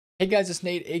Hey guys, it's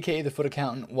Nate, aka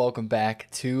TheFutAccountant. Welcome back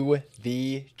to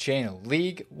the channel.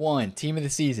 League One Team of the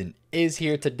Season is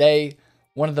here today.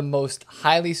 One of the most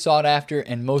highly sought after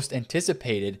and most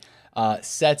anticipated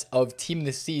sets of Team of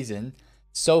the Season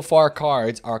so far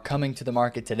cards are coming to the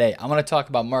market today. I'm going to talk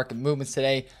about market movements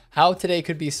today, how today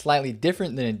could be slightly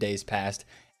different than in days past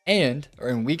or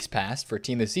in weeks past for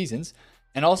Team of the Seasons,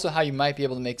 and also how you might be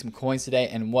able to make some coins today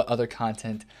and what other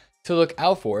content to look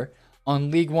out for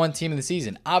on League One Team of the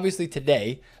Season. Obviously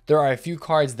today, there are a few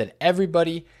cards that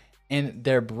everybody and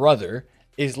their brother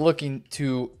is looking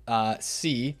to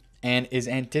see and is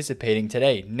anticipating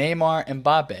today. Neymar,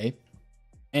 Mbappe,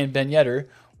 and Yedder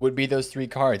would be those three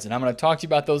cards. And I'm going to talk to you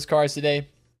about those cards today,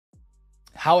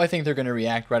 how I think they're going to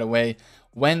react right away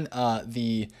when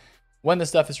the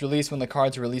stuff is released, when the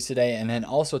cards are released today, and then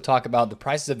also talk about the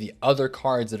prices of the other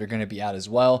cards that are going to be out as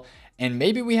well. And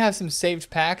maybe we have some saved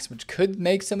packs, which could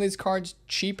make some of these cards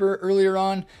cheaper earlier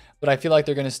on, but I feel like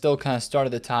they're going to still kind of start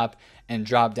at the top and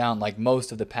drop down like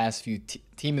most of the past few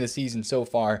Team of the Season so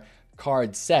far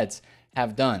card sets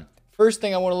have done. First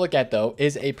thing I want to look at, though,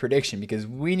 is a prediction, because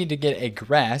we need to get a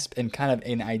grasp and kind of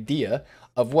an idea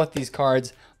of what these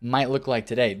cards might look like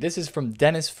today. This is from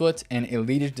Dennis Foot and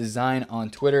Elite Design on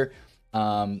Twitter.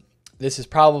 This is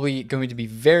probably going to be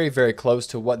very, very close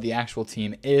to what the actual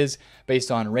team is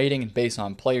based on rating and based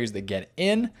on players that get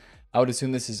in. I would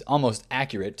assume this is almost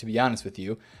accurate, to be honest with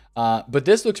you. But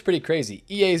this looks pretty crazy.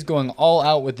 EA is going all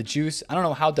out with the juice. I don't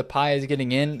know how Depay is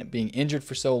getting in, being injured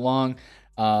for so long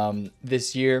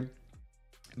this year.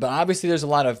 But obviously there's a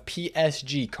lot of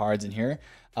PSG cards in here,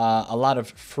 a lot of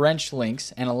French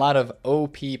links, and a lot of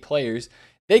OP players.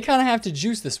 They kind of have to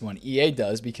juice this one. EA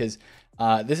does, because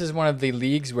this is one of the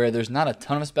leagues where there's not a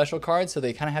ton of special cards, so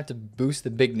they kind of have to boost the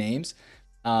big names,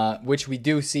 which we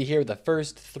do see here with the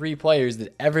first three players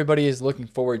that everybody is looking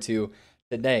forward to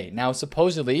today. Now,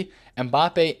 supposedly,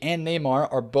 Mbappe and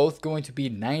Neymar are both going to be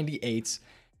 98s,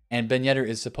 and Yedder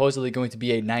is supposedly going to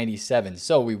be a 97.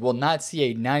 So we will not see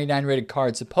a 99 rated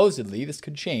card, supposedly. This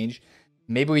could change.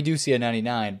 Maybe we do see a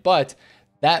 99. But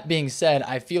that being said,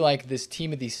 I feel like this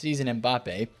Team of the Season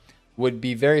Mbappe would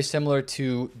be very similar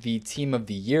to the Team of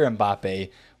the Year Mbappe,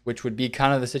 which would be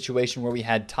kind of the situation where we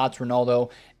had TOTS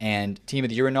Ronaldo and Team of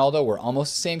the Year Ronaldo were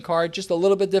almost the same card, just a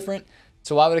little bit different.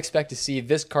 So I would expect to see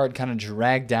this card kind of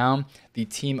drag down the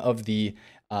Team of the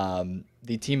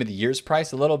Year's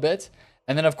price a little bit.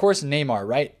 And then, of course, Neymar,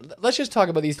 right? Let's just talk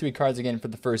about these three cards again for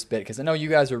the first bit, because I know you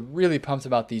guys are really pumped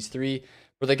about these three.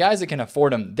 For the guys that can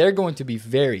afford them, they're going to be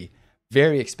very,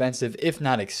 very expensive, if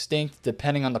not extinct,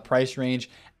 depending on the price range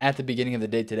at the beginning of the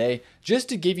day today. Just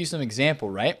to give you some example,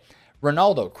 right?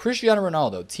 Cristiano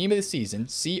Ronaldo, Team of the Season,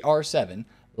 CR7,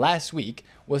 last week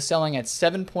was selling at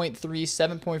 7.3,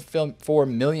 7.4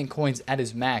 million coins at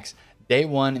his max day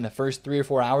one in the first 3 or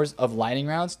 4 hours of lightning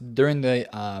rounds during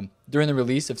the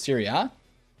release of Serie A.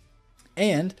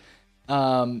 And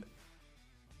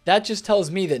that just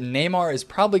tells me that Neymar is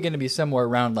probably going to be somewhere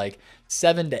around like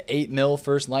 7 to 8 mil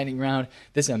first lightning round.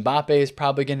 This Mbappe is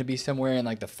probably going to be somewhere in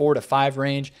like the 4 to 5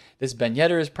 range. This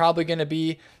Yedder is probably going to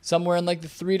be somewhere in like the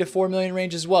 3 to 4 million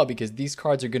range as well, because these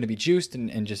cards are going to be juiced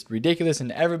and just ridiculous,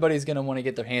 and everybody's going to want to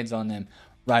get their hands on them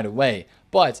right away.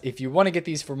 But if you want to get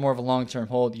these for more of a long-term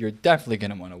hold, you're definitely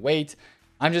going to want to wait.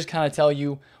 I'm just kind of telling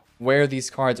you where these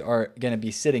cards are going to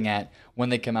be sitting at when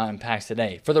they come out in packs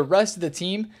today. For the rest of the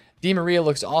team, Di Maria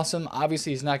looks awesome.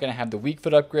 Obviously, he's not going to have the weak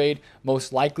foot upgrade,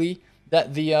 most likely,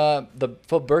 that the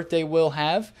foot birthday will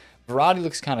have. Verratti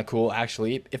looks kind of cool,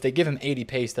 actually. If they give him 80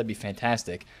 pace, that'd be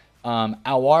fantastic.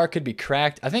 Aouar could be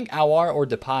cracked. I think Aouar or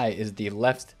Depay is the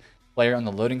left player on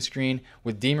the loading screen,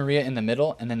 with Di Maria in the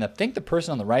middle, and then I think the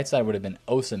person on the right side would have been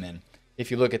Osimhen, if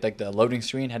you look at like the loading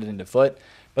screen headed into foot.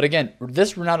 But again,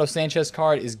 this Renato Sanchez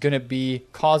card is going to be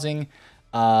causing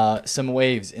some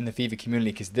waves in the FIFA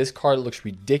community, because this card looks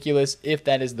ridiculous. If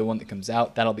that is the one that comes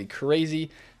out, that'll be crazy.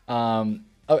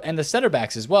 Oh, and the center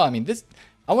backs as well. I mean,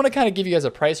 I want to kind of give you guys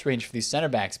a price range for these center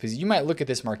backs, because you might look at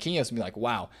this Marquinhos and be like,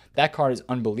 wow, that card is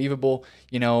unbelievable.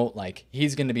 You know, like,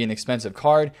 he's going to be an expensive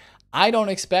card. I don't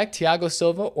expect Thiago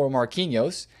Silva or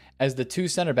Marquinhos as the two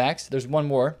center backs. There's one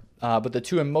more, but the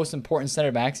two most important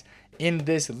center backs in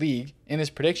this league, in this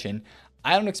prediction,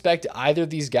 I don't expect either of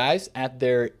these guys at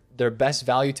their best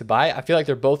value to buy. I feel like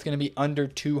they're both going to be under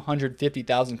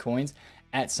 250,000 coins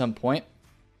at some point.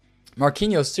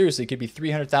 Marquinhos seriously could be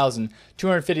 300,000,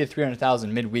 250 to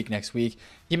 300,000 midweek next week.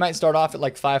 He might start off at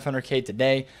like 500K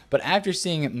today, but after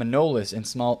seeing Manolas and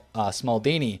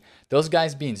Smaldini, those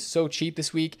guys being so cheap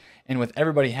this week, and with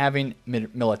everybody having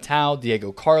Militao,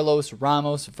 Diego Carlos,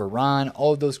 Ramos, Varane,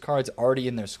 all of those cards already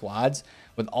in their squads,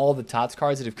 with all the TOTS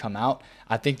cards that have come out,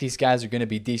 I think these guys are going to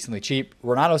be decently cheap.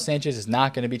 Renato Sanchez is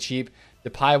not going to be cheap.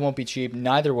 Depay won't be cheap.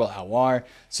 Neither will Aouar.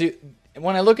 So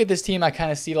when I look at this team, I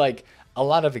kind of see like a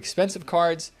lot of expensive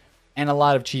cards and a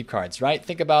lot of cheap cards, right?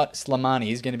 Think about Slimani.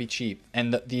 He's going to be cheap.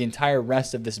 And the entire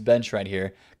rest of this bench right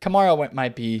here, Kamara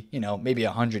might be, maybe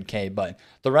 100K, but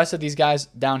the rest of these guys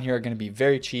down here are going to be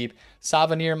very cheap.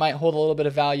 Savenir might hold a little bit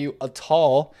of value.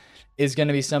 Atal is going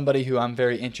to be somebody who I'm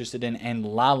very interested in, and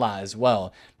Lala as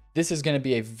well. This is going to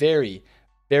be a very,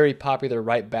 very popular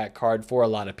right back card for a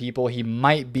lot of people. He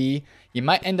might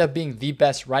end up being the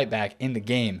best right back in the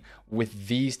game with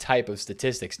these type of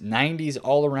statistics. 90s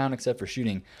all around except for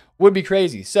shooting would be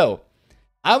crazy. So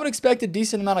I would expect a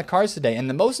decent amount of cards today. And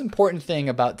the most important thing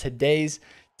about today's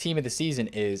team of the season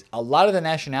is a lot of the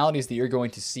nationalities that you're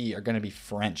going to see are going to be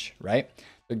French, right?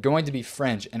 They're going to be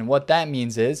French. And what that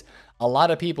means is a lot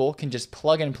of people can just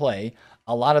plug and play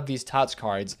a lot of these TOTS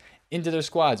cards into their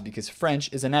squads, because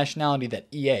French is a nationality that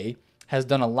EA has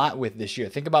done a lot with this year.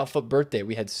 Think about Foot Birthday.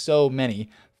 We had so many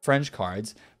French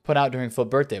cards put out during Foot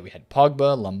Birthday. We had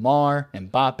Pogba, Neymar,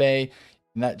 Mbappe,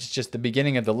 and that's just the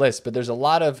beginning of the list. But there's a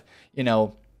lot of,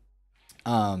 there's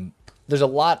a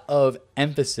lot of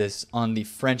emphasis on the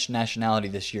French nationality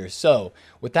this year. So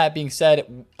with that being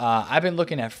said, I've been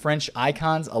looking at French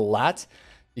icons a lot,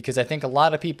 because I think a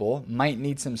lot of people might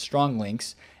need some strong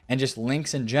links and just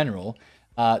links in general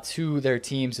to their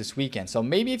teams this weekend. So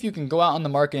maybe if you can go out on the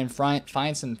market and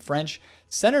find some French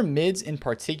center mids in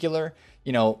particular,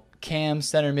 cams,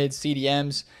 center mids,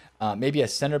 CDMs, maybe a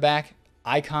center back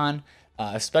icon,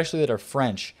 especially that are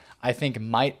French, I think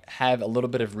might have a little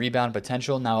bit of rebound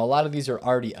potential. Now, a lot of these are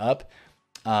already up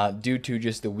due to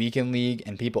just the weekend league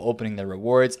and people opening their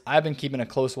rewards. I've been keeping a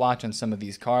close watch on some of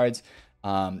these cards.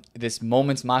 This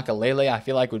Moments Makalele, I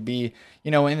feel like would be,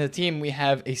 in the team we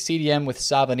have a CDM with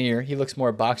Savenir. He looks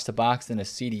more box to box than a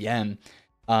CDM.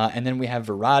 And then we have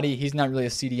Verratti. He's not really a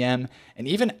CDM. And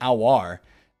even Aouar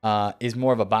is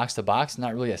more of a box to box,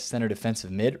 not really a center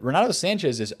defensive mid. Renato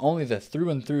Sanchez is only the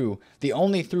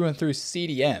only through and through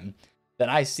CDM that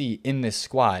I see in this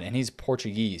squad, and he's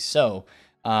Portuguese. So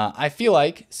I feel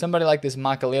like somebody like this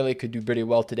Makalele could do pretty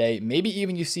well today. Maybe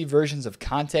even you see versions of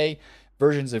Kanté,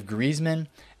 versions of Griezmann,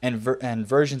 and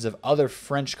versions of other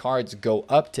French cards go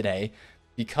up today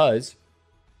because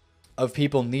of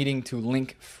people needing to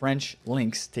link French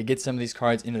links to get some of these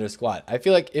cards into their squad. I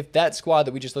feel like if that squad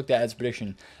that we just looked at as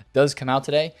prediction does come out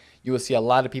today, you will see a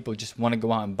lot of people just want to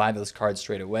go out and buy those cards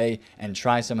straight away and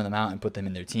try some of them out and put them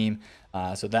in their team.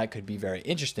 So that could be very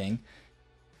interesting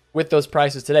with those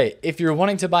prices today. If you're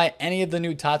wanting to buy any of the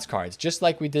new TOTS cards, just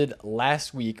like we did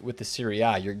last week with the Serie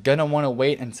A, you're going to want to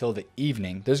wait until the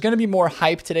evening. There's going to be more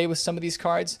hype today with some of these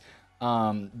cards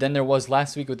than there was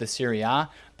last week with the Serie A.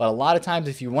 But a lot of times,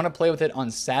 if you want to play with it on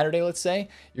Saturday, let's say,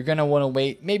 you're going to want to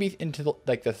wait maybe into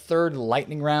the third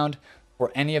lightning round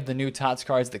for any of the new TOTS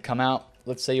cards that come out.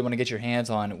 Let's say you want to get your hands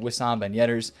on Wissam Ben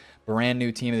Yedder's brand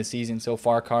new team of the season so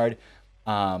far card.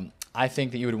 I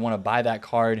think that you would want to buy that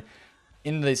card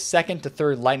in the second to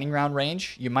third lightning round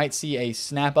range. You might see a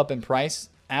snap up in price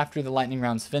after the lightning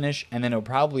rounds finish, and then it'll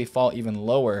probably fall even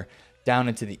lower down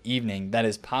into the evening. That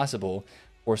is possible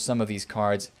for some of these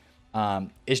cards.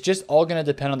 It's just all going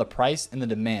to depend on the price and the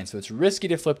demand, so it's risky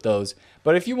to flip those.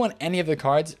 But if you want any of the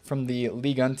cards from the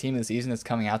Ligue 1 team of the season that's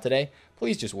coming out today,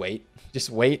 please just wait.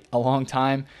 Just wait a long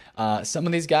time. Some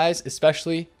of these guys,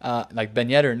 especially like Ben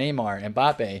Yedder, Neymar,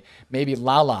 Mbappe, maybe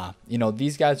Lala,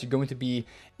 these guys are going to be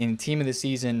in team of the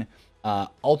season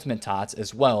ultimate tots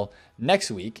as well next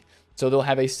week. So they'll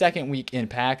have a second week in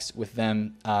packs with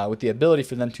them, with the ability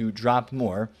for them to drop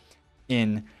more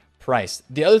in price.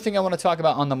 The other thing I want to talk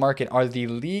about on the market are the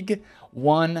Ligue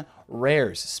 1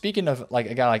 rares. Speaking of like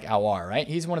a guy like Aouar, right?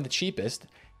 He's one of the cheapest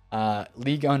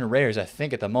Ligue 1 rares, I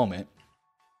think, at the moment.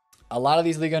 A lot of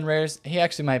these Ligue 1 rares, he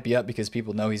actually might be up because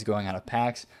people know he's going out of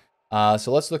packs.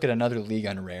 So let's look at another Ligue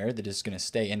 1 rare that is going to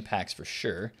stay in packs for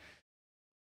sure.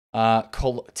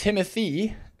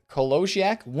 Timothy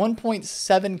Kolosiak,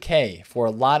 1.7K for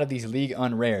a lot of these Ligue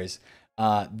 1 rares.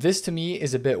 This to me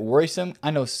is a bit worrisome. I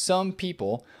know so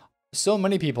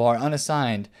many people are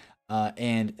unassigned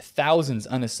and thousands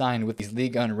unassigned with these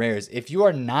Ligue 1 rares. If you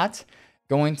are not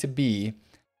going to be,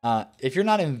 if you're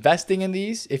not investing in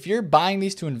these, if you're buying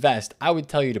these to invest, I would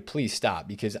tell you to please stop,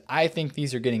 because I think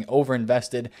these are getting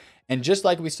overinvested. And just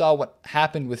like we saw what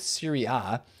happened with Serie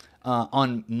A,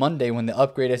 on Monday when the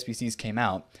upgrade SBCs came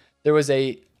out, there was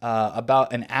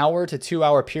about an hour to 2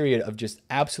 hour period of just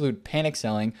absolute panic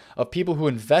selling of people who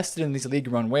invested in these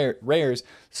League Run rares,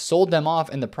 sold them off,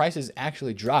 and the prices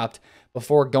actually dropped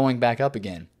before going back up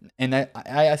again. And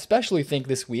I especially think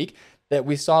this week that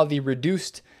we saw the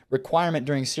reduced requirement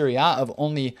during Serie A of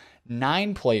only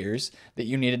 9 players, that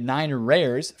you needed 9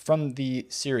 rares from the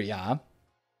Serie A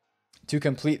to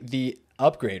complete the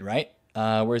upgrade, right?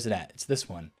 Where's it at? It's this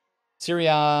one. Serie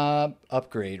A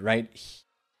upgrade, right?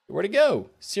 Where'd it go?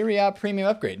 Serie A premium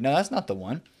upgrade. No, that's not the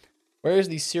one. Where is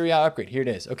the Serie A upgrade? Here it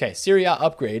is. Okay, Serie A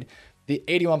upgrade, the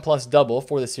 81 plus double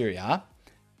for the Serie A.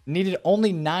 Needed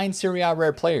only 9 Serie A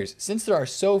rare players. Since there are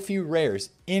so few rares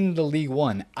in the League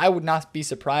One, I would not be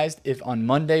surprised if on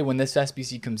Monday when this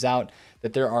SBC comes out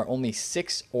that there are only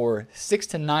 6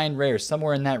 to 9 rares,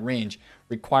 somewhere in that range,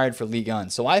 required for Ligue 1.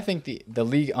 So I think the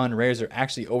Ligue 1 rares are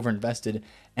actually overinvested,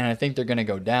 and I think they're going to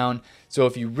go down. So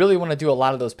if you really want to do a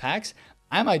lot of those packs,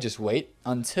 I might just wait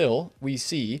until we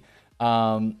see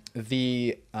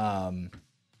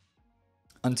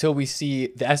until we see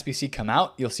the SBC come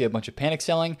out. You'll see a bunch of panic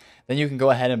selling. Then you can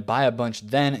go ahead and buy a bunch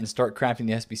then and start crafting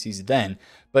the SBCs then.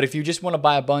 But if you just want to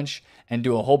buy a bunch and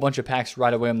do a whole bunch of packs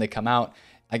right away when they come out,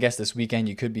 I guess this weekend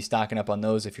you could be stocking up on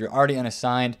those. If you're already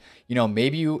unassigned, you know,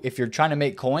 maybe if you're trying to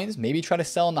make coins, maybe try to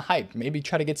sell in the hype. Maybe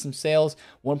try to get some sales,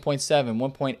 1.7,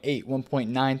 1.8,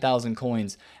 1.9 thousand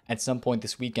coins at some point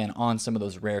this weekend on some of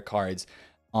those rare cards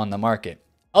on the market.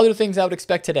 Other things I would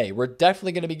expect today, we're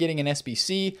definitely going to be getting an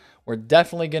SBC. We're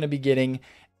definitely going to be getting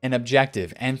an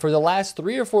objective. And for the last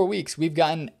 3 or 4 weeks, we've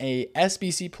gotten a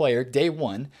SBC player day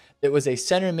one that was a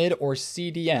center mid or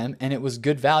CDM, and it was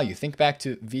good value. Think back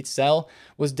to Witsel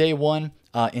was day one,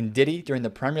 in Diddy during the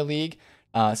Premier League,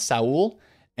 Saul,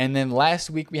 and then last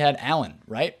week we had Allen,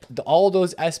 right? All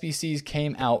those SBCs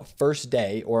came out first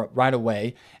day or right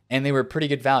away, and they were pretty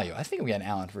good value. I think we had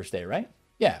Allen first day, right?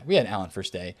 Yeah, we had Allen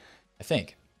first day, I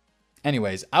think.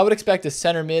 Anyways, I would expect a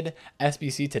center mid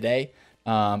SBC today.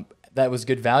 That was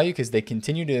good value because they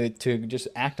continue to just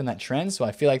act on that trend. So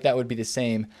I feel like that would be the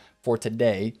same for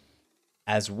today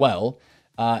as well.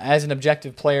 As an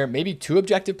objective player, maybe 2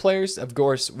 objective players. Of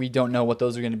course, we don't know what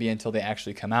those are going to be until they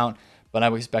actually come out, but I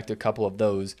would expect a couple of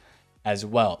those as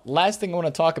well. Last thing I want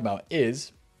to talk about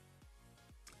is,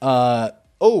 2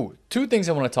 things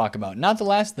I want to talk about. Not the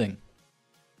last thing.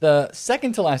 The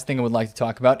second to last thing I would like to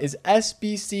talk about is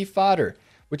SBC fodder,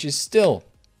 which is still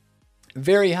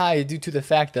very high due to the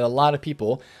fact that a lot of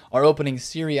people are opening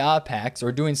Serie A packs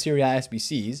or doing Serie A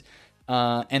SBCs,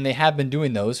 and they have been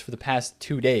doing those for the past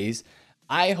 2 days.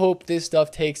 I hope this stuff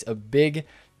takes a big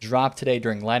drop today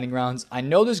during lightning rounds. I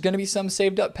know there's going to be some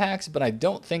saved up packs, but I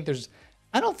don't think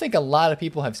a lot of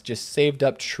people have just saved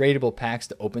up tradable packs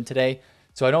to open today.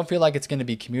 So I don't feel like it's going to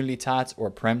be community tots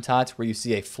or prem tots where you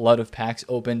see a flood of packs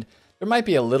opened. There might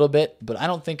be a little bit, but I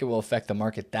don't think it will affect the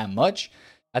market that much.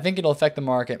 I think it'll affect the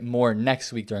market more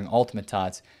next week during ultimate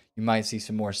tots. You might see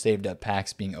some more saved up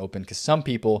packs being opened because some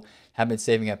people have been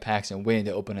saving up packs and waiting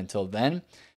to open until then.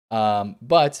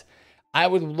 But I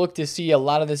would look to see a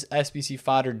lot of this SBC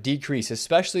fodder decrease,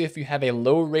 especially if you have a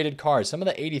low rated card. Some of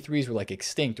the 83s were like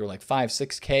extinct or like 5,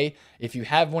 6K. If you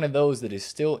have one of those that is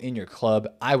still in your club,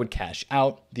 I would cash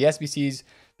out. The SBCs,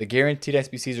 the guaranteed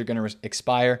SBCs are going to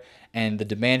expire, and the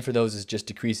demand for those is just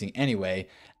decreasing anyway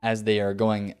as they are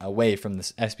going away from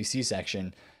this SBC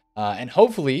section. And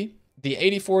hopefully the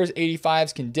 84s,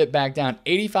 85s can dip back down.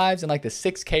 85s in like the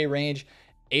 6K range,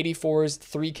 84s,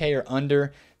 3K or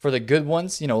under. For the good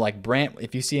ones, you know, like Brant,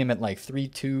 if you see him at like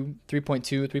 3.2,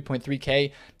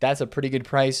 3.3K, that's a pretty good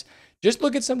price. Just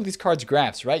look at some of these cards'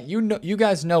 graphs, right? You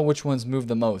guys know which ones move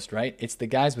the most, right? It's the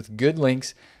guys with good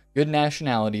links, good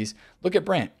nationalities. Look at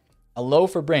Brant. A low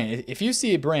for Brant. If you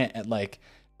see a Brant at like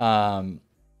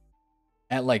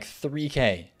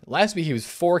 3K. Last week he was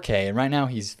 4K, and right now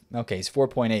he's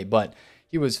 4.8, but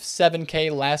he was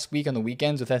 7K last week on the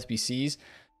weekends with SBCs.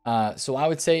 So I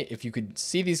would say if you could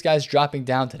see these guys dropping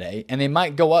down today, and they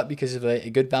might go up because of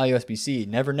a good value SBC,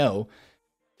 never know.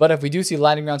 But if we do see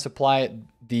lightning round supply,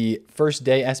 the first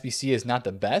day SBC is not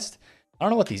the best. I don't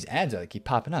know what these ads are that keep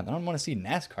popping up. I don't want to see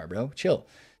NASCAR, bro. Chill.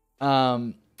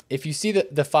 If you see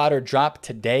the fodder drop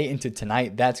today into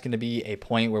tonight, that's going to be a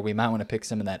point where we might want to pick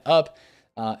some of that up.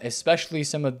 Especially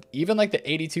some of even like the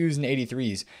 82s and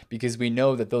 83s, because we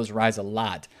know that those rise a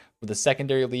lot for the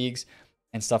secondary leagues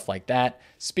and stuff like that.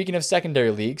 Speaking of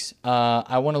secondary leagues,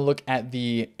 I want to look at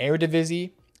the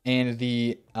Eredivisie and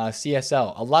the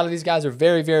CSL. A lot of these guys are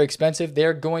very, very expensive.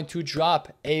 They're going to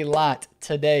drop a lot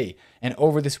today and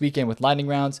over this weekend with lightning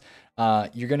rounds.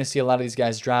 You're going to see a lot of these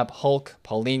guys drop. Hulk,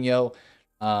 Paulinho,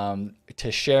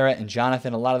 Teixeira and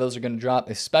Jonathan, a lot of those are going to drop,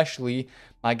 especially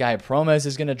my guy Promes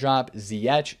is going to drop.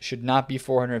 Ziyech should not be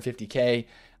 450K.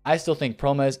 I still think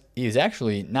Promes is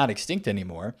actually not extinct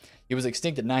anymore. He was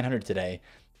extinct at 900 today.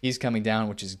 He's coming down,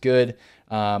 which is good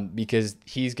because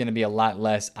he's going to be a lot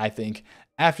less, I think,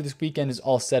 after this weekend is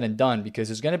all said and done, because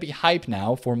there's going to be hype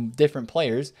now for different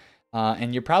players.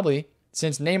 And you're probably,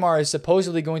 since Neymar is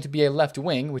supposedly going to be a left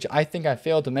wing, which I think I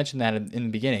failed to mention that in the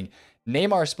beginning,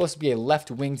 Neymar is supposed to be a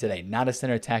left wing today, not a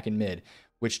center attack in mid,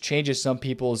 which changes some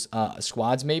people's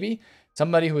squads maybe.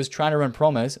 Somebody who is trying to run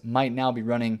Promes might now be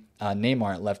running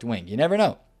Neymar at left wing. You never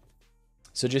know.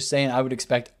 So just saying, I would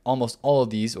expect almost all of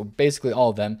these, or basically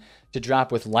all of them, to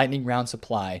drop with lightning round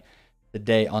supply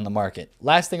today on the market.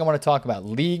 Last thing I want to talk about,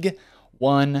 League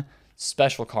One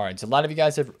special cards. A lot of you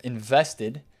guys have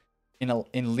invested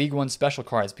in League One special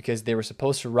cards because they were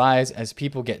supposed to rise as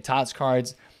people get TOTS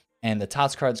cards and the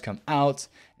TOTS cards come out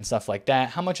and stuff like that.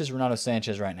 How much is Renato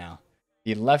Sanchez right now?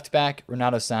 The left back,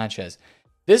 Renato Sanchez.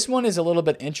 This one is a little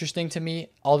bit interesting to me,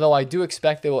 although I do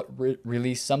expect they will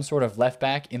release some sort of left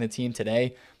back in the team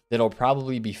today that'll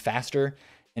probably be faster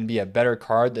and be a better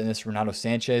card than this Renato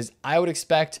Sanchez. I would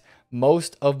expect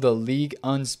most of the League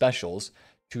Unspecials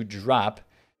to drop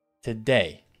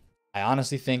today. I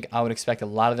honestly think I would expect a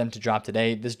lot of them to drop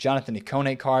today. This Jonathan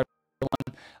Ikone card,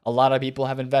 a lot of people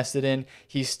have invested in.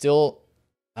 He still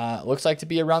looks like to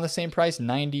be around the same price,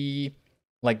 90,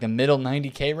 like the middle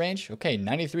 90K range. Okay,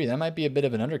 93. That might be a bit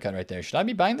of an undercut right there. Should I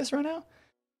be buying this right now?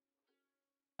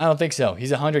 I don't think so.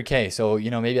 He's 100K, so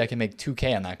maybe I can make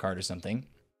 2K on that card or something.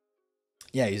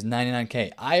 Yeah, he's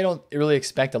 99K. I don't really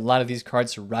expect a lot of these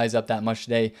cards to rise up that much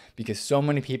today because so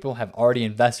many people have already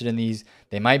invested in these.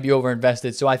 They might be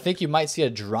overinvested. So I think you might see a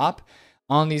drop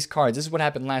on these cards. This is what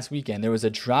happened last weekend. There was a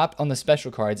drop on the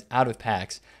special cards out of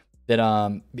packs that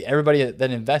everybody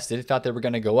that invested thought they were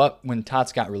going to go up when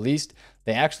TOTS got released.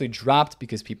 They actually dropped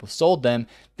because people sold them.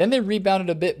 Then they rebounded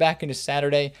a bit back into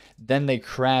Saturday. Then they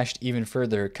crashed even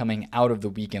further coming out of the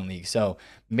weekend league. So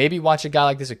maybe watch a guy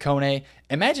like this, Ikone.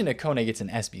 Imagine Ikone gets an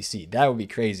SBC. That would be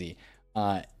crazy.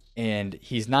 And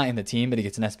he's not in the team, but he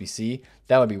gets an SBC.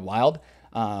 That would be wild.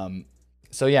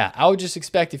 So yeah, I would just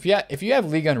expect if you have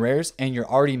League Unrares and you're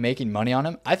already making money on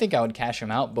him, I think I would cash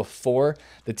him out before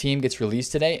the team gets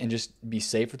released today and just be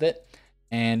safe with it.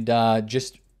 And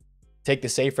just take the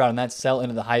safe route and that sell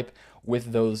into the hype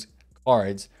with those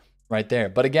cards right there.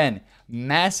 But again,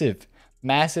 massive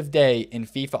day in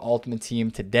FIFA Ultimate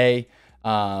Team today.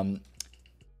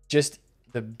 Just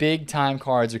the big time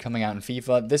cards are coming out in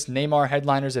FIFA. This Neymar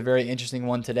headliner is a very interesting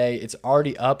one today. It's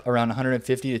already up around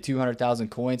 150 to 200,000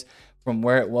 coins from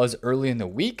where it was early in the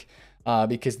week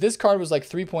because this card was like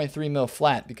 3.3 mil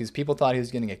flat because people thought he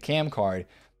was getting a cam card.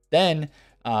 Then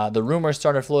the rumors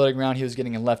started floating around he was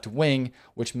getting a left wing,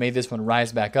 which made this one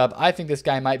rise back up. I think this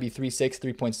guy might be 3.6,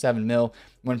 3.7 mil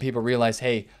when people realize,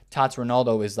 hey, TOTS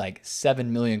Ronaldo is like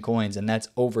 7 million coins, and that's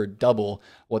over double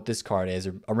what this card is,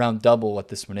 or around double what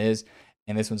this one is.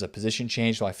 And this one's a position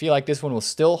change, so I feel like this one will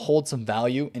still hold some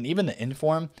value, and even the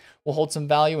inform will hold some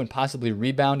value and possibly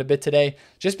rebound a bit today,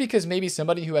 just because maybe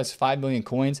somebody who has 5 million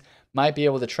coins might be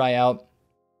able to try out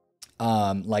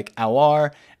like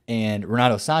Aouar and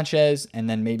Renato Sanchez, and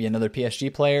then maybe another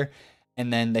PSG player,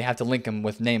 and then they have to link them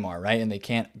with Neymar, right? And they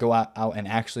can't go out and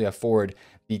actually afford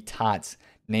the TOTS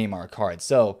Neymar card.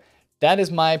 So that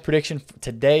is my prediction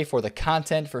today for the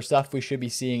content for stuff we should be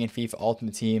seeing in FIFA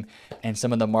Ultimate Team and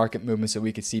some of the market movements that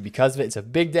we could see because of it. It's a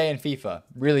big day in FIFA.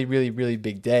 Really, really, really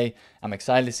big day. I'm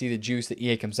excited to see the juice that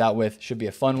EA comes out with. Should be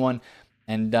a fun one.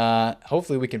 And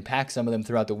hopefully we can pack some of them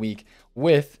throughout the week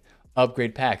with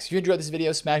upgrade packs. If you enjoyed this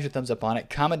video, smash a thumbs up on it.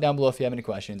 Comment down below if you have any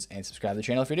questions and subscribe to the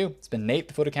channel if you do. It's been Nate,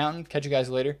 the Foot Accountant. Catch you guys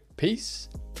later. Peace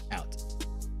out.